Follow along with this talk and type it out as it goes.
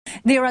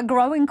There are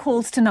growing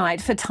calls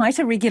tonight for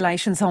tighter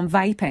regulations on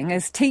vaping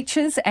as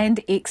teachers and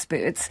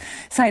experts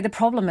say the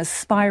problem is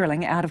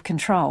spiralling out of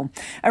control.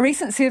 A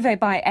recent survey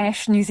by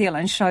ASH New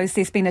Zealand shows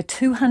there's been a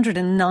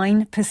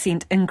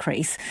 209%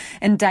 increase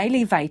in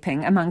daily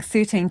vaping among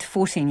 13 to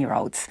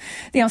 14-year-olds.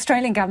 The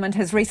Australian government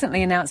has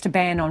recently announced a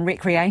ban on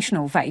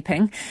recreational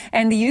vaping,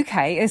 and the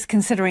UK is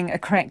considering a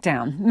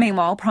crackdown.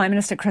 Meanwhile, Prime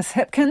Minister Chris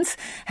Hipkins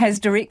has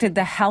directed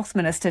the Health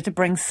Minister to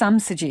bring some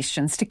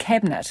suggestions to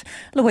Cabinet.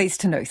 Louise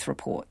Ternouth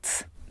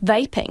reports.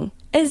 Vaping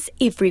is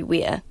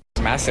everywhere.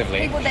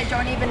 Massively. People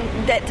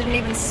that didn't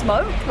even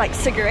smoke, like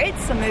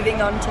cigarettes, are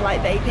moving on to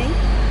vaping.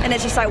 And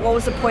it's just what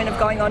was the point of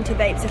going on to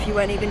vapes if you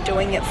weren't even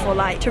doing it for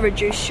to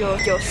reduce your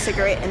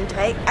cigarette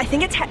intake? I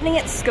think it's happening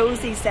at schools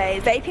these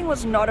days. Vaping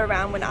was not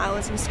around when I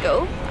was in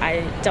school.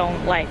 I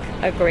don't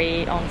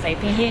agree on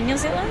vaping here in New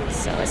Zealand,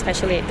 so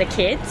especially the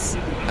kids.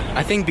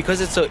 I think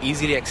because it's so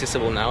easily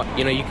accessible now,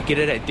 you could get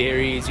it at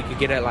dairies, you could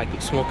get it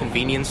at small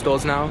convenience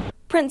stores now.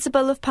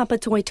 Principal of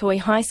Papatoetoe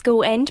High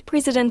School and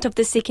President of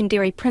the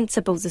Secondary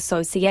Principals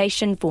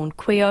Association, Vaughan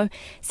Queo,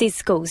 says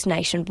schools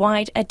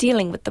nationwide are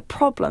dealing with the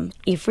problem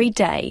every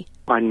day.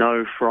 I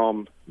know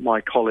from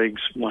my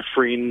colleagues, my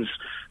friends,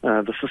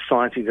 the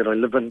society that I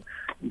live in,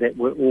 that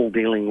we're all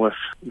dealing with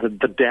the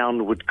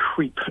downward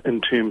creep in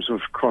terms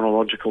of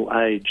chronological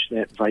age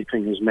that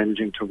vaping is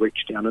managing to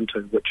reach down into,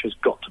 which has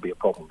got to be a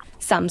problem.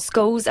 Some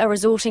schools are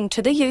resorting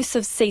to the use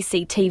of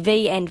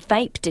CCTV and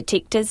vape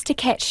detectors to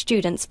catch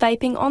students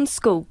vaping on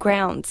school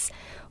grounds.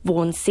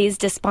 Vaughan says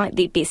despite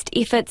their best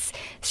efforts,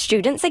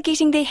 students are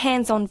getting their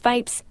hands on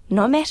vapes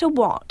no matter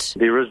what.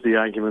 There is the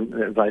argument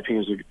that vaping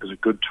is a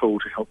good tool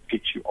to help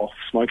get you off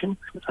smoking,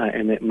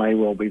 and that may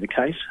well be the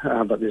case,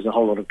 but there's a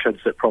whole lot of kids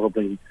that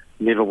probably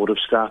never would have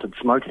started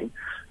smoking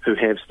who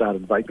have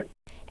started vaping.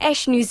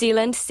 ASH New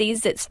Zealand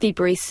says its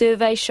February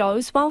survey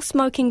shows while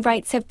smoking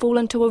rates have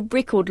fallen to a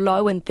record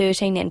low in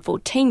 13 and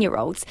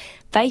 14-year-olds,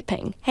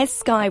 vaping has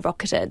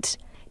skyrocketed.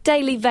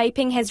 Daily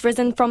vaping has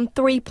risen from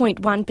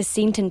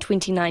 3.1% in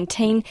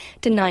 2019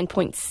 to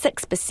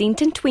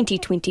 9.6% in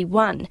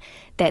 2021.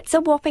 That's a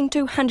whopping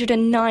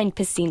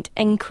 209%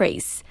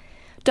 increase.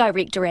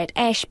 Director at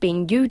ASH,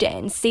 Ben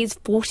Udan, says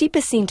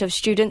 40% of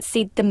students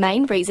said the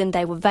main reason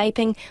they were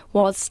vaping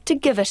was to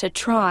give it a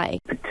try.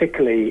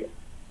 Particularly,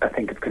 I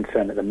think of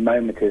concern at the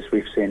moment is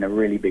we've seen a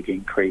really big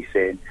increase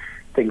in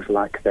things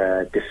like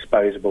the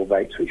disposable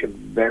vapes, which are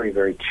very,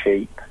 very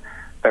cheap,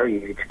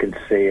 very easy to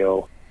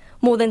conceal.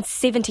 More than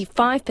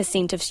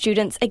 75% of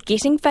students are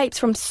getting vapes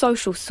from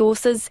social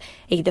sources,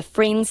 either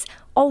friends,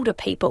 older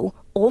people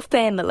or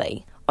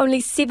family.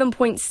 Only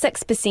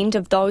 7.6%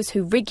 of those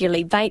who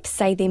regularly vape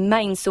say their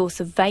main source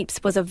of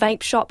vapes was a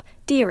vape shop,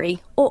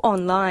 dairy or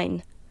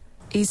online.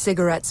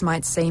 E-cigarettes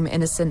might seem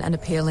innocent and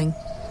appealing,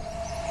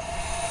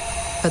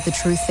 but the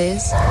truth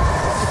is,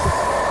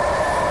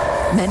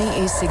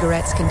 many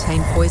e-cigarettes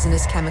contain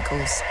poisonous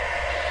chemicals,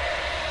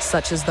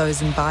 such as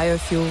those in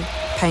biofuel,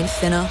 paint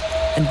thinner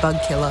and bug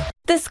killer.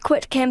 This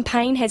Quit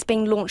campaign has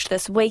been launched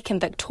this week in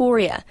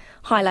Victoria,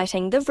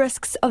 highlighting the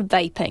risks of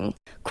vaping.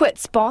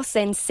 Quit's boss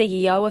and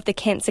CEO of the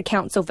Cancer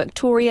Council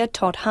Victoria,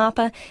 Todd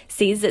Harper,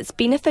 says it's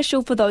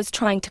beneficial for those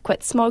trying to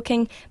quit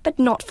smoking, but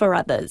not for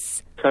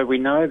others. So we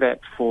know that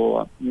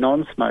for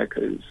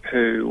non-smokers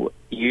who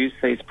use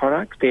these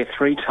products, they're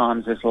 3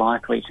 times as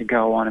likely to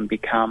go on and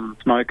become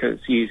smokers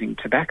using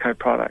tobacco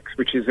products,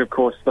 which is, of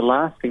course, the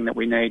last thing that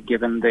we need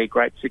given the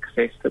great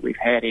success that we've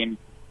had in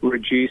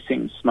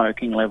reducing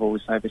smoking levels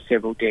over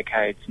several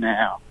decades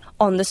now.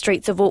 On the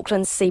streets of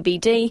Auckland's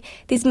CBD,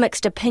 there's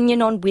mixed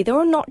opinion on whether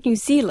or not New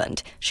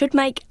Zealand should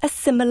make a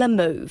similar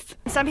move.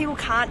 Some people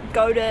can't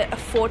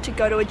afford to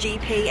go to a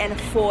GP and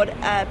afford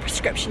a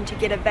prescription to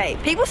get a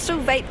vape. People still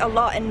vape a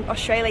lot in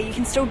Australia. You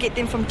can still get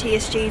them from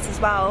TSGs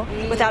as well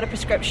without a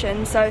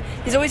prescription. So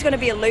there's always going to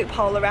be a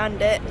loophole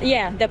around it.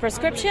 Yeah, the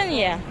prescription,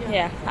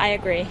 yeah, I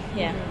agree,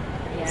 yeah.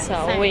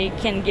 So we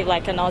can give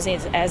an Aussie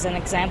as an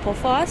example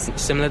for us.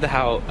 Similar to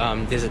how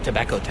there's a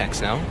tobacco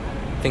tax now.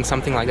 I think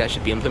something like that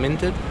should be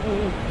implemented.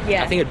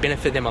 Yeah. I think it'd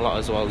benefit them a lot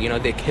as well.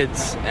 They're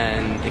kids,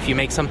 and if you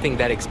make something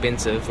that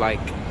expensive, I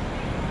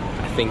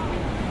think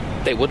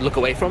they would look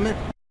away from it.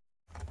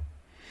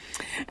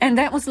 And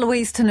that was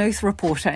Louise Ternouth reporting.